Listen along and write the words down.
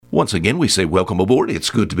Once again, we say welcome aboard.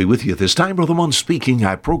 It's good to be with you at this time. Brother Mon speaking.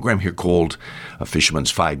 I program here called A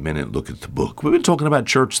Fisherman's 5-Minute Look at the Book. We've been talking about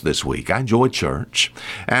church this week. I enjoy church.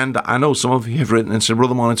 And I know some of you have written and said,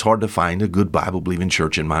 Brother Mon, it's hard to find a good Bible-believing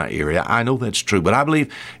church in my area. I know that's true, but I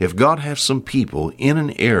believe if God has some people in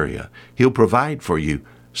an area, He'll provide for you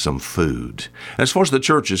some food. As far as the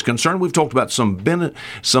church is concerned, we've talked about some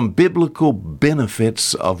biblical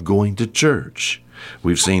benefits of going to church.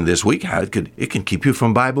 We've seen this week how it can keep you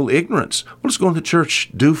from Bible ignorance. What does going to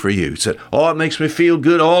church do for you? He said, it makes me feel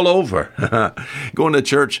good all over. Going to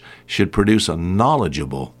church should produce a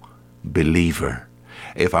knowledgeable believer.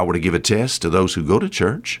 If I were to give a test to those who go to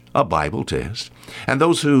church, a Bible test, and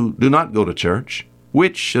those who do not go to church,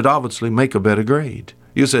 which should obviously make a better grade?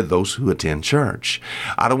 You said those who attend church.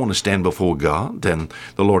 I don't want to stand before God, and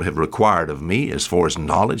the Lord have required of me as far as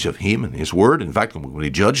knowledge of Him and His Word. In fact, I'm going to be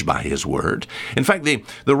judged by His Word. In fact,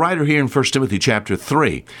 the writer here in 1 Timothy chapter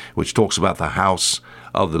 3, which talks about the house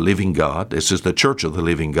of the living God, this is the church of the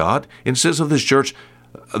living God, it says of this church,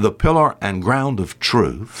 the pillar and ground of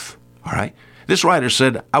truth, all right? This writer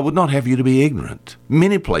said, I would not have you to be ignorant.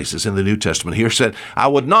 Many places in the New Testament here said, I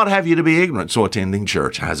would not have you to be ignorant. So attending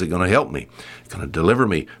church, how's it going to help me? It's going to deliver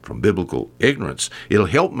me from biblical ignorance. It'll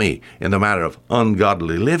help me in the matter of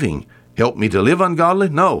ungodly living. Help me to live ungodly?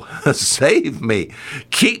 No. Save me.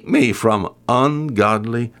 Keep me from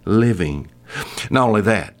ungodly living. Not only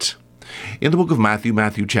that, in the book of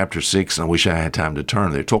Matthew chapter 6, and I wish I had time to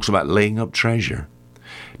turn there, it talks about laying up treasure.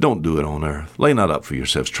 Don't do it on earth. Lay not up for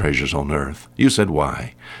yourselves treasures on earth. You said,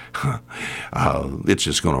 why? It's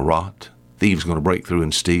just going to rot. Thieves going to break through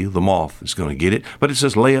and steal. The moth is going to get it. But it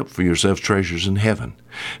says, lay up for yourselves treasures in heaven.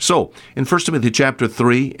 So, in 1 Timothy chapter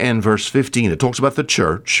 3 and verse 15, it talks about the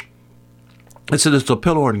church. It says it's a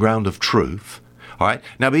pillar and ground of truth. All right.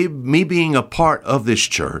 Now, me being a part of this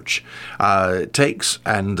church takes,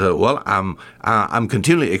 and I'm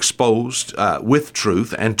continually exposed with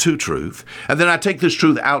truth and to truth, and then I take this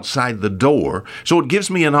truth outside the door, so it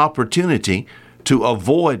gives me an opportunity to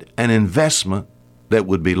avoid an investment that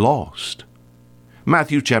would be lost.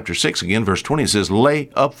 Matthew chapter 6, again, verse 20, it says,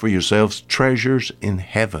 lay up for yourselves treasures in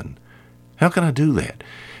heaven. How can I do that?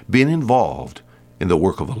 Being involved in the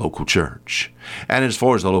work of a local church. And as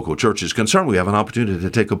far as the local church is concerned, we have an opportunity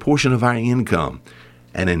to take a portion of our income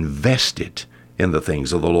and invest it in the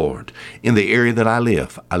things of the Lord. In the area that I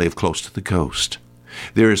live close to the coast.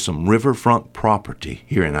 There is some riverfront property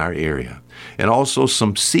here in our area, and also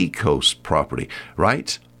some seacoast property,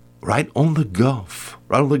 right on the Gulf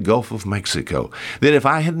of Mexico, that if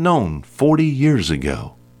I had known 40 years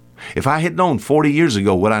ago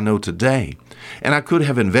what I know today, and I could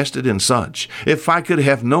have invested in such. If I could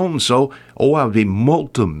have known so, I would be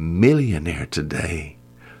multimillionaire today.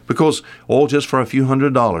 Because, just for a few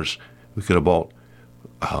 $100s, we could have bought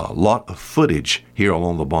a lot of footage here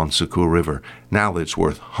along the Bon Secours River. Now that's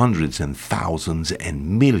worth hundreds and thousands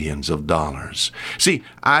and millions of dollars. See,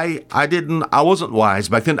 I wasn't wise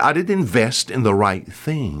back then. I didn't invest in the right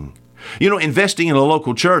thing. Investing in a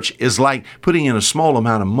local church is like putting in a small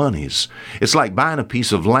amount of monies. It's like buying a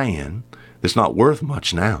piece of land that's not worth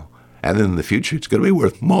much now, and then in the future it's going to be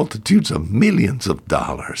worth multitudes of millions of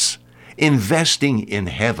dollars. Investing in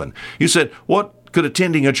heaven. You said, what could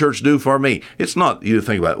attending a church do for me? It's not, you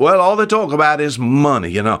think about, all they talk about is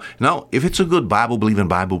money, No, if it's a good Bible-believing,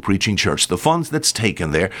 Bible-preaching church, the funds that's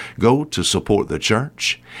taken there go to support the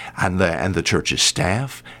church and the church's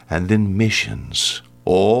staff, and then missions.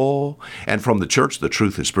 And from the church, the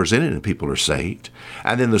truth is presented and people are saved.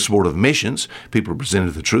 And then the support of missions, people are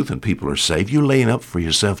presented the truth and people are saved. You're laying up for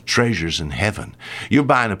yourself treasures in heaven. You're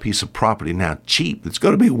buying a piece of property now cheap that's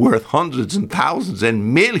going to be worth hundreds and thousands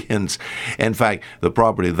and millions. In fact, the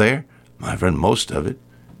property there, my friend, most of it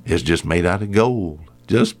is just made out of gold,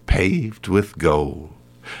 just paved with gold.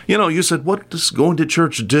 You said, what does going to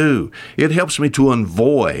church do? It helps me to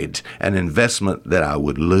avoid an investment that I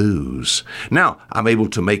would lose. Now, I'm able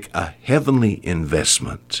to make a heavenly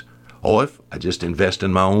investment. If I just invest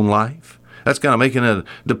in my own life, that's kind of making a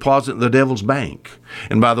deposit in the devil's bank.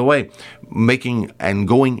 And by the way, making and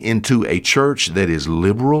going into a church that is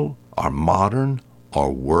liberal or modern or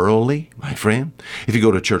worldly, my friend. If you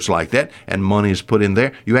go to a church like that and money is put in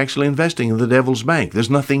there, you're actually investing in the devil's bank. There's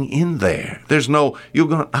nothing in there. You're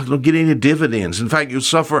not going to get any dividends. In fact, you'll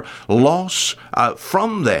suffer loss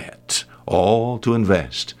from that, all to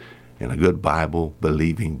invest in a good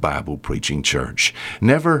Bible-believing, Bible-preaching church.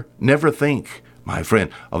 Never think, my friend,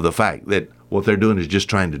 of the fact that what they're doing is just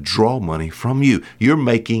trying to draw money from you. You're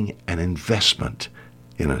making an investment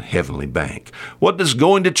in a heavenly bank. What does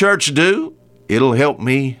going to church do? It'll help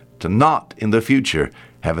me to not, in the future,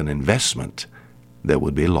 have an investment that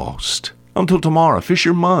would be lost. Until tomorrow,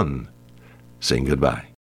 fisherman, saying goodbye.